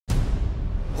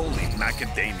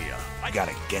macadamia. I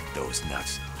gotta get those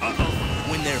nuts.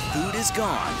 When their food is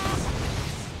gone,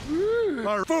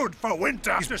 Our food for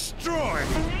winter is destroyed.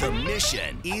 the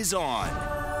mission is on.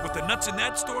 With the nuts in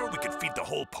that store, we could feed the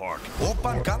whole park.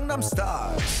 Oppan Gangnam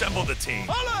Style. Assemble the team.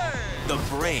 The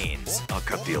brains, I'll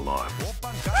cut the alarm.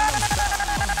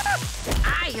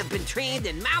 I have been trained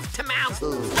in mouth to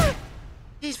mouth.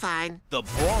 He's fine. the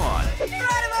brawn,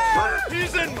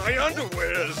 He's in my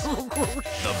underwears.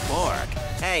 the bark.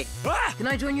 Hey, Can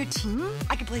I join your team?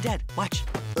 I can play dead. Watch.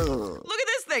 Look at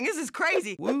this thing. This is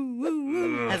crazy.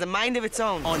 Has a mind of its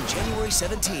own. On January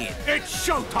 17th, It's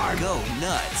showtime. go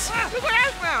nuts. Look what I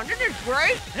found. Isn't it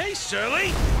great? Hey, Shirley.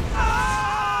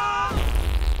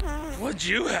 What'd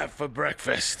you have for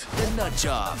breakfast? The Nut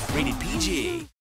Job, rated PG.